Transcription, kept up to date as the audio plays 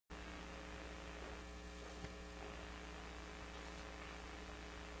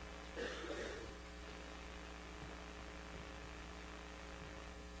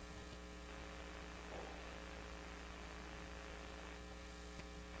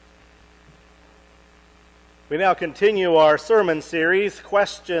We now continue our sermon series,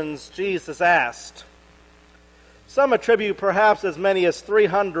 Questions Jesus Asked. Some attribute perhaps as many as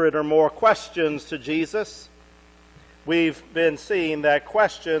 300 or more questions to Jesus. We've been seeing that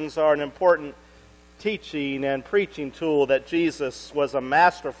questions are an important teaching and preaching tool that Jesus was a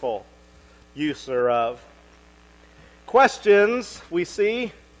masterful user of. Questions, we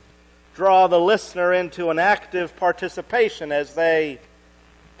see, draw the listener into an active participation as they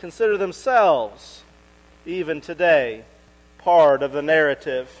consider themselves, even today, part of the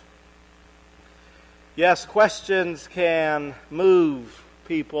narrative. Yes, questions can move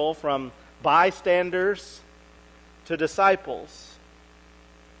people from bystanders to disciples.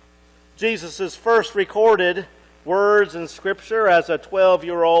 Jesus' first recorded words in Scripture as a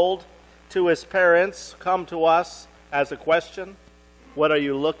 12-year-old to his parents come to us as a question. What are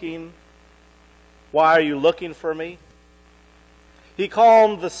you looking? Why are you looking for me? He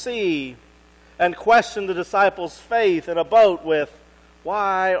calmed the sea and questioned the disciples' faith in a boat with,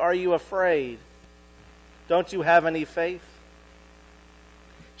 "Why are you afraid? Don't you have any faith?"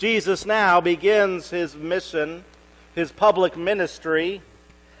 Jesus now begins his mission, his public ministry,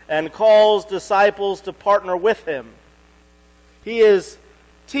 and calls disciples to partner with him. He is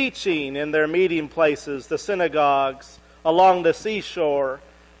teaching in their meeting places, the synagogues, along the seashore,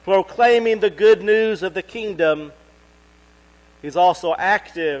 proclaiming the good news of the kingdom. He's also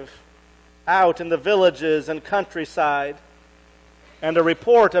active out in the villages and countryside. And a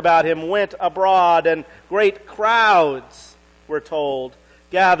report about him went abroad, and great crowds, we're told,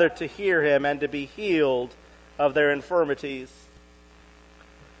 gathered to hear him and to be healed of their infirmities.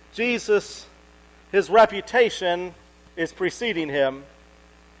 Jesus, his reputation is preceding him.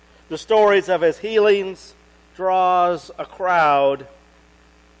 The stories of his healings draws a crowd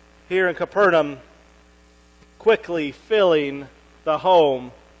here in Capernaum, quickly filling the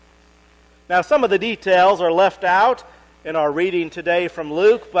home. Now, some of the details are left out in our reading today from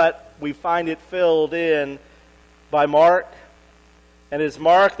Luke, but we find it filled in by Mark. And it's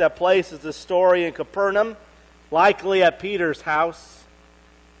Mark that places the story in Capernaum, likely at Peter's house.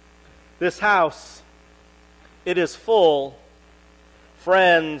 This house, it is full.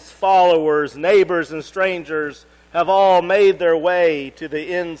 Friends, followers, neighbors, and strangers have all made their way to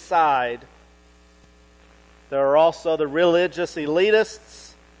the inside. There are also the religious elitists,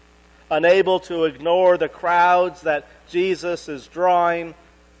 unable to ignore the crowds that Jesus is drawing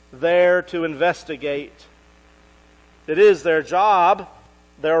there to investigate. It is their job,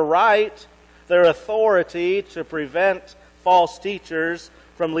 their right, their authority to prevent false teachers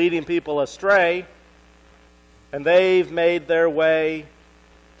from leading people astray. And they've made their way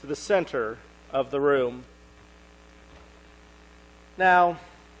to the center of the room. Now,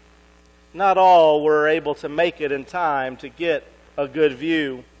 not all were able to make it in time to get a good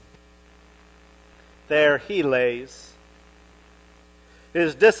view. There he lays.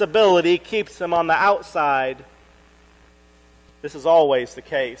 His disability keeps him on the outside. This is always the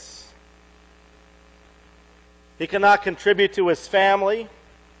case. He cannot contribute to his family,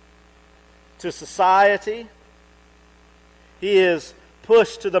 to society. He is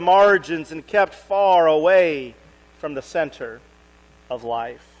pushed to the margins and kept far away from the center of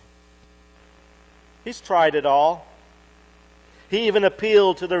life. He's tried it all. He even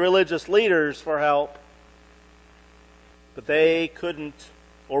appealed to the religious leaders for help. But they couldn't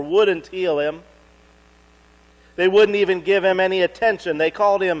or wouldn't heal him. They wouldn't even give him any attention. They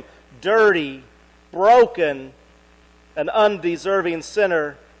called him dirty, broken, an undeserving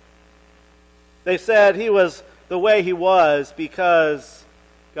sinner. They said he was the way he was because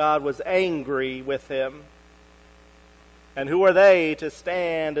God was angry with him. And who are they to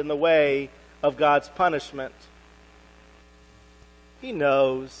stand in the way of God's punishment? He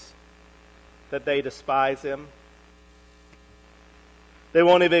knows that they despise him. They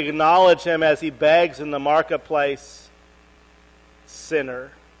won't even acknowledge him as he begs in the marketplace.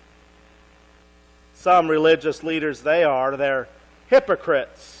 Sinner. Some religious leaders, they're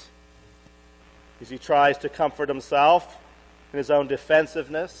hypocrites. As he tries to comfort himself in his own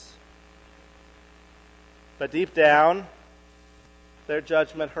defensiveness. But deep down, their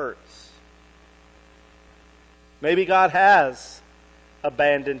judgment hurts. Maybe God has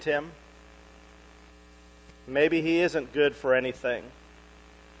abandoned him. Maybe he isn't good for anything.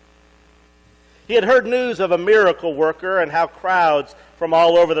 He had heard news of a miracle worker and how crowds from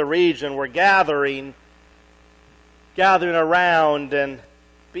all over the region were gathering around and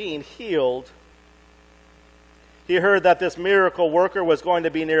being healed. He heard that this miracle worker was going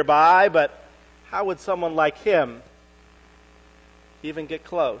to be nearby, but how would someone like him even get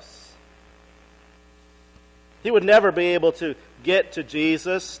close? He would never be able to get to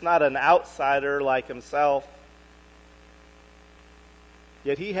Jesus, not an outsider like himself.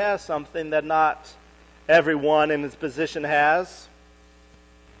 Yet he has something that not everyone in his position has.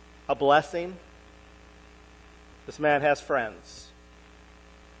 A blessing. This man has friends.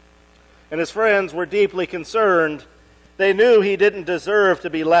 And his friends were deeply concerned. They knew he didn't deserve to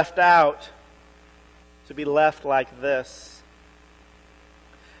be left out, to be left like this.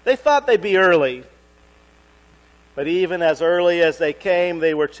 They thought they'd be early. But even as early as they came,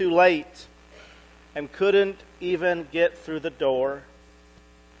 they were too late and couldn't even get through the door.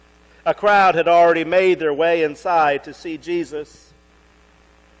 A crowd had already made their way inside to see Jesus.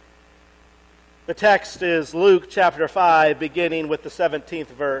 The text is Luke chapter 5, beginning with the 17th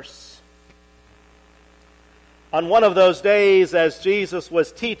verse. On one of those days, as Jesus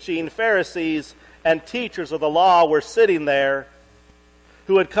was teaching, Pharisees and teachers of the law were sitting there,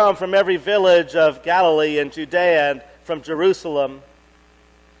 who had come from every village of Galilee and Judea and from Jerusalem.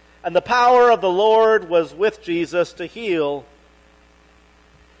 And the power of the Lord was with Jesus to heal.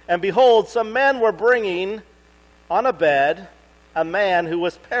 And behold, some men were bringing on a bed a man who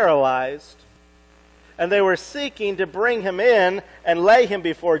was paralyzed. And they were seeking to bring him in and lay him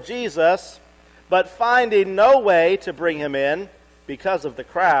before Jesus, but finding no way to bring him in because of the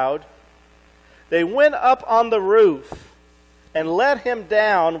crowd, they went up on the roof and let him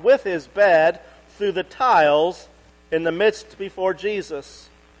down with his bed through the tiles in the midst before Jesus.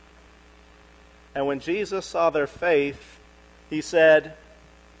 And when Jesus saw their faith, he said,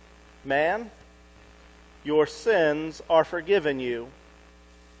 "Man, your sins are forgiven you."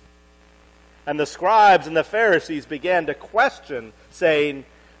 And the scribes and the Pharisees began to question, saying,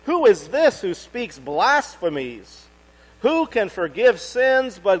 "Who is this who speaks blasphemies? Who can forgive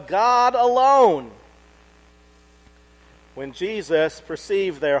sins but God alone?" When Jesus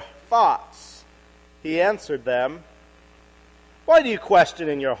perceived their thoughts, he answered them, "Why do you question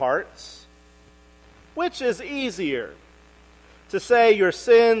in your hearts? Which is easier, to say your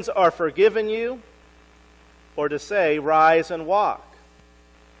sins are forgiven you, or to say rise and walk?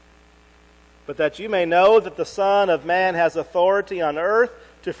 But that you may know that the Son of Man has authority on earth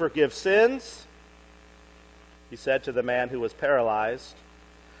to forgive sins," he said to the man who was paralyzed,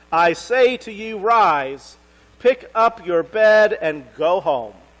 "I say to you, rise, pick up your bed and go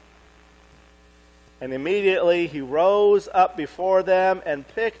home." And immediately he rose up before them and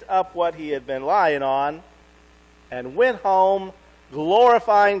picked up what he had been lying on and went home,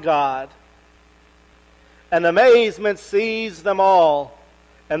 glorifying God. And amazement seized them all,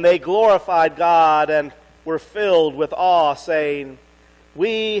 and they glorified God and were filled with awe, saying,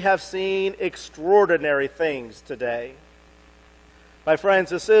 "We have seen extraordinary things today." My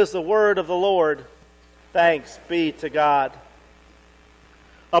friends, this is the word of the Lord. Thanks be to God.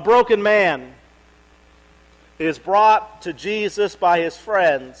 A broken man is brought to Jesus by his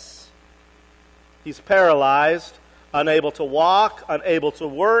friends. He's paralyzed, unable to walk, unable to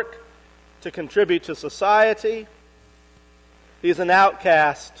work, to contribute to society. He's an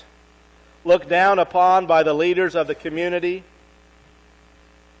outcast, looked down upon by the leaders of the community.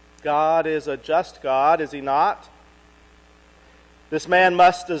 God is a just God, is he not? This man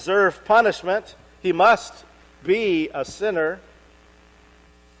must deserve punishment. He must be a sinner.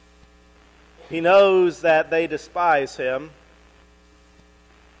 He knows that they despise him.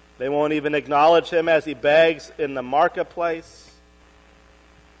 They won't even acknowledge him as he begs in the marketplace.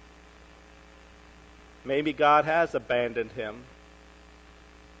 Maybe God has abandoned him.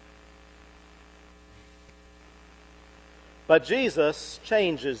 But Jesus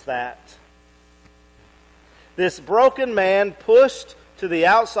changes that. This broken man, pushed to the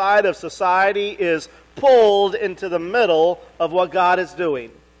outside of society, is pulled into the middle of what God is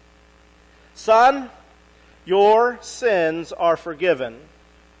doing. "Son, your sins are forgiven."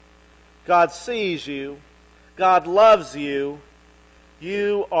 God sees you. God loves you.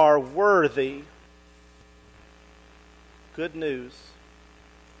 You are worthy. Good news,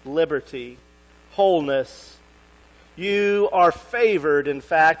 liberty, wholeness. You are favored, in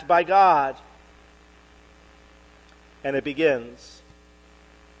fact, by God. And it begins.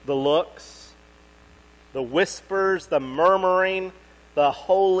 The looks, the whispers, the murmuring, the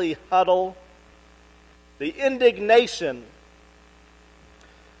holy huddle, the indignation.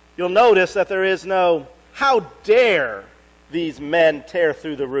 You'll notice that there is no, "How dare these men tear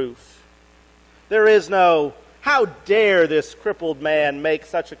through the roof?" There is no, "How dare this crippled man make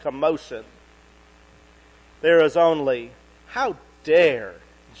such a commotion?" There is only, "How dare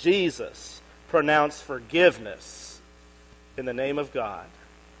Jesus pronounce forgiveness in the name of God?"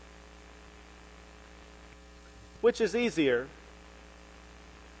 Which is easier?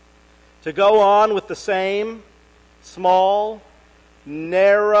 To go on with the same small,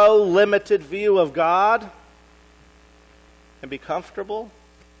 narrow, limited view of God? and be comfortable?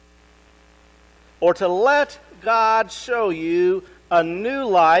 Or to let God show you a new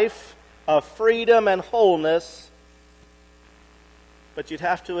life of freedom and wholeness, but you'd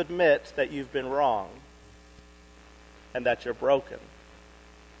have to admit that you've been wrong and that you're broken.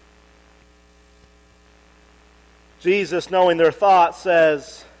 Jesus, knowing their thoughts,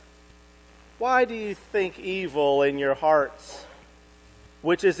 says, "Why do you think evil in your hearts?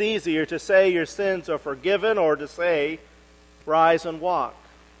 Which is easier, to say your sins are forgiven, or to say, rise and walk?"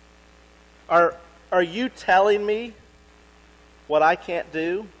 Are you telling me what I can't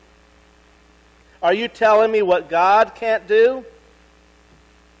do? Are you telling me what God can't do?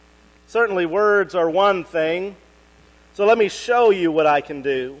 Certainly words are one thing. So let me show you what I can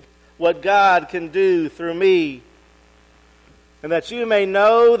do, what God can do through me. And that you may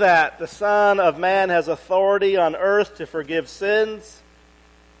know that the Son of Man has authority on earth to forgive sins.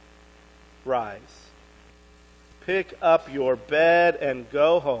 Rise. Pick up your bed and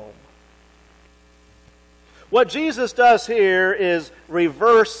go home. What Jesus does here is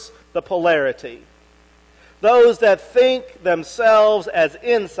reverse the polarity. Those that think themselves as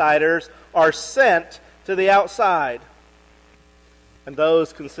insiders are sent to the outside, and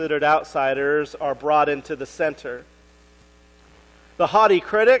those considered outsiders are brought into the center. The haughty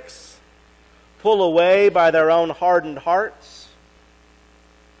critics pull away by their own hardened hearts.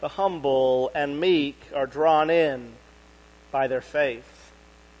 The humble and meek are drawn in by their faith.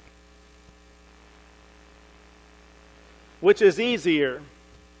 Which is easier?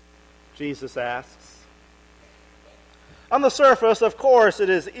 Jesus asks. On the surface, of course, it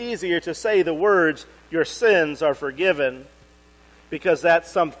is easier to say the words, "Your sins are forgiven," because that's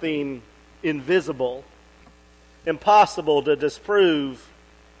something invisible, impossible to disprove.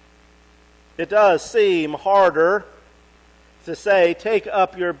 It does seem harder to say, "Take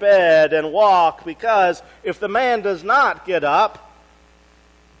up your bed and walk," because if the man does not get up,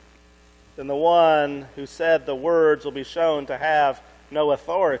 then the one who said the words will be shown to have no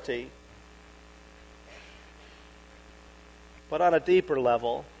authority. But on a deeper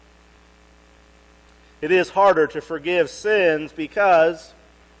level, it is harder to forgive sins because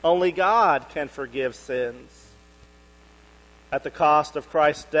only God can forgive sins at the cost of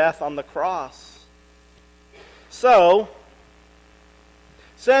Christ's death on the cross. So,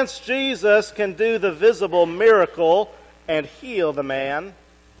 since Jesus can do the visible miracle and heal the man,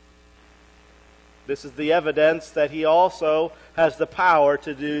 this is the evidence that he also has the power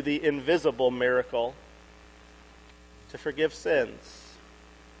to do the invisible miracle, to forgive sins.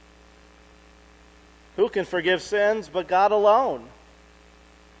 Who can forgive sins but God alone?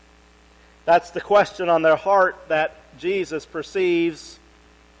 That's the question on their heart that Jesus perceives.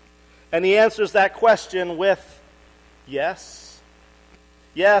 And he answers that question with, yes.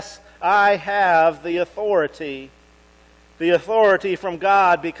 Yes, I have the authority from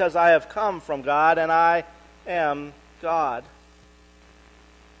God, because I have come from God and I am God.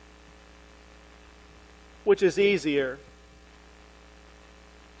 Which is easier?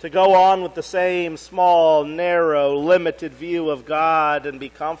 To go on with the same small, narrow, limited view of God and be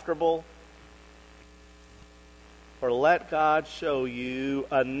comfortable? Or let God show you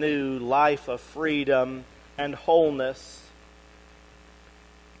a new life of freedom and wholeness?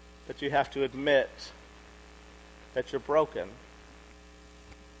 But you have to admit that you're broken.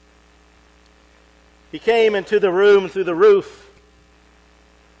 He came into the room through the roof,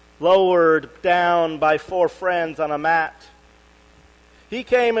 lowered down by 4 friends on a mat. He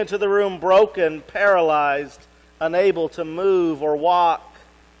came into the room broken, paralyzed, unable to move or walk.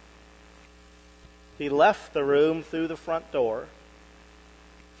 He left the room through the front door,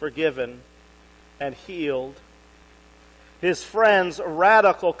 forgiven and healed. His friends'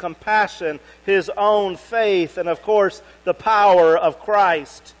 radical compassion, his own faith, and of course the power of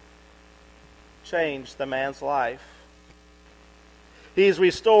Christ changed the man's life. He's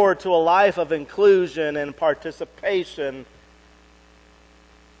restored to a life of inclusion and participation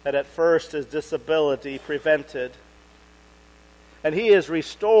that at first his disability prevented. And he is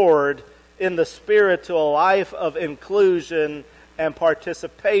restored in the Spirit to a life of inclusion and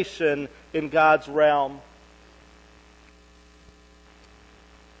participation in God's realm.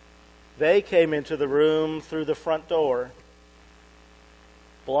 They came into the room through the front door,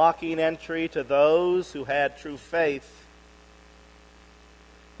 blocking entry to those who had true faith.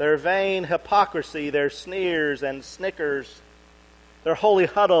 Their vain hypocrisy, their sneers and snickers, their holy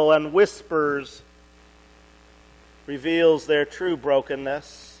huddle and whispers reveals their true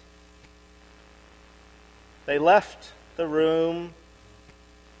brokenness. They left the room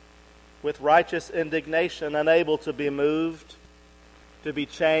with righteous indignation, unable to be moved, to be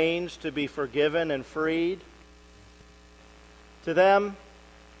changed, to be forgiven and freed. To them,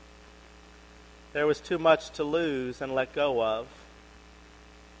 there was too much to lose and let go of.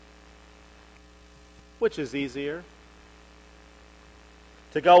 Which is easier?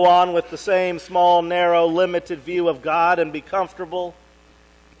 To go on with the same small, narrow, limited view of God and be comfortable?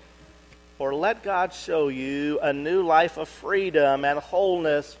 Or let God show you a new life of freedom and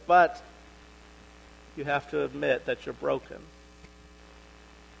wholeness, but you have to admit that you're broken.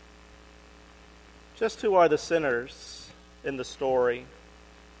 Just who are the sinners in the story?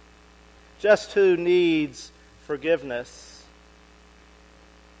 Just who needs forgiveness?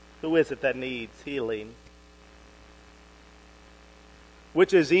 Who is it that needs healing?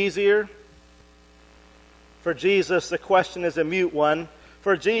 Which is easier? For Jesus, the question is a mute one.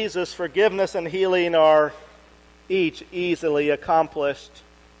 For Jesus, forgiveness and healing are each easily accomplished.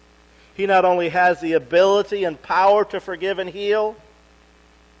 He not only has the ability and power to forgive and heal,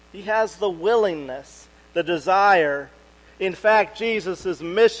 he has the willingness, the desire. In fact, Jesus'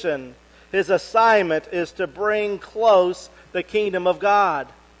 mission, his assignment, is to bring close the kingdom of God,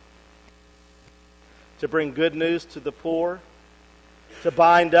 to bring good news to the poor, to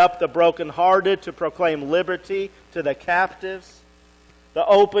bind up the brokenhearted, to proclaim liberty to the captives, the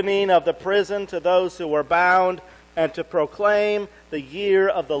opening of the prison to those who were bound, and to proclaim the year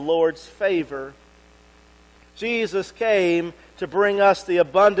of the Lord's favor. Jesus came to bring us the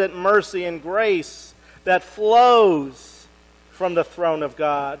abundant mercy and grace that flows from the throne of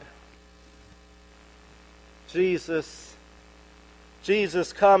God. Jesus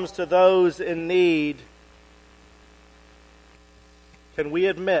comes to those in need. Can we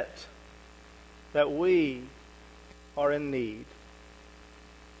admit that we are in need?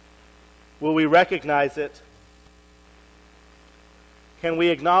 Will we recognize it? Can we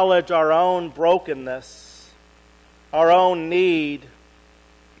acknowledge our own brokenness, our own need,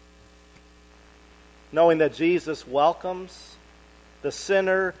 knowing that Jesus welcomes the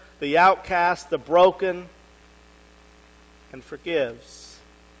sinner, the outcast, the broken, and forgives,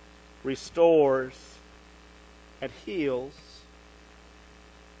 restores, and heals?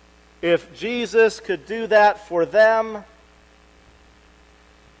 If Jesus could do that for them,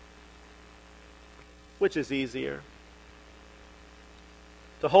 which is easier?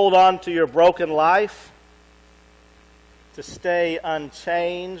 To hold on to your broken life? To stay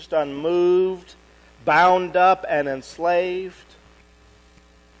unchanged, unmoved, bound up, and enslaved?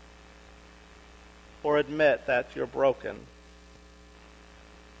 Or admit that you're broken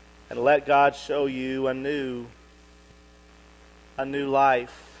and let God show you a new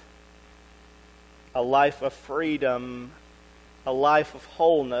life, a life of freedom, a life of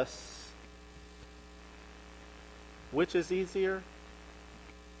wholeness? Which is easier?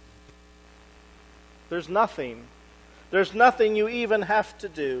 There's nothing you even have to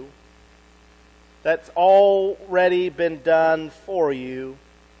do. That's already been done for you.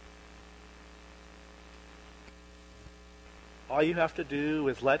 All you have to do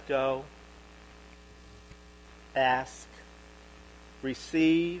is let go, ask,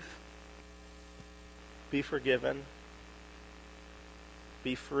 receive, be forgiven,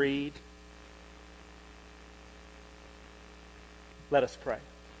 be freed. Let us pray.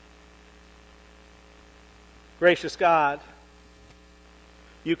 Gracious God,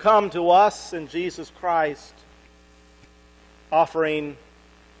 you come to us in Jesus Christ, offering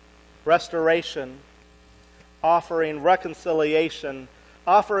restoration, offering reconciliation,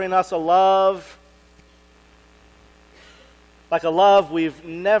 offering us a love like a love we've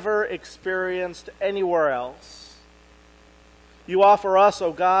never experienced anywhere else. You offer us,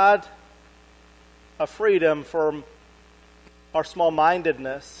 O God, a freedom from our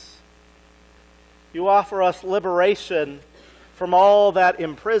small-mindedness. You offer us liberation from all that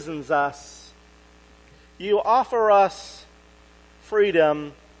imprisons us. You offer us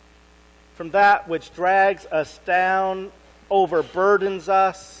freedom from that which drags us down, overburdens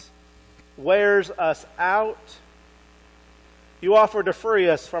us, wears us out. You offer to free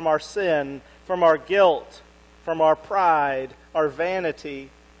us from our sin, from our guilt, from our pride, our vanity.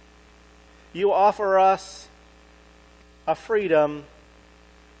 You offer us a freedom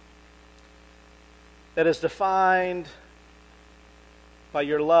that is defined by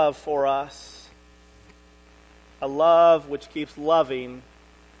your love for us, a love which keeps loving.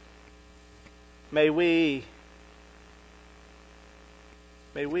 May we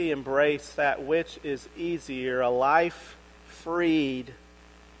embrace that which is easier, a life freed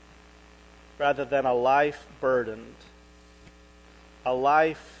rather than a life burdened, a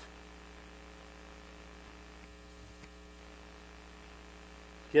life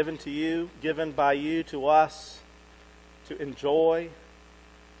given to you, given by you to us to enjoy,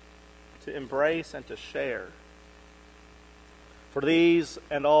 to embrace, and to share. For these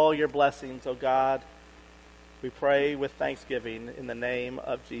and all your blessings, O God, we pray with thanksgiving in the name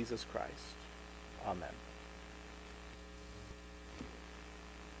of Jesus Christ. Amen.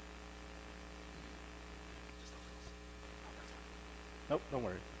 Nope, don't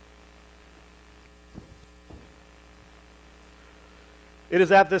worry. It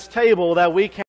is at this table that we can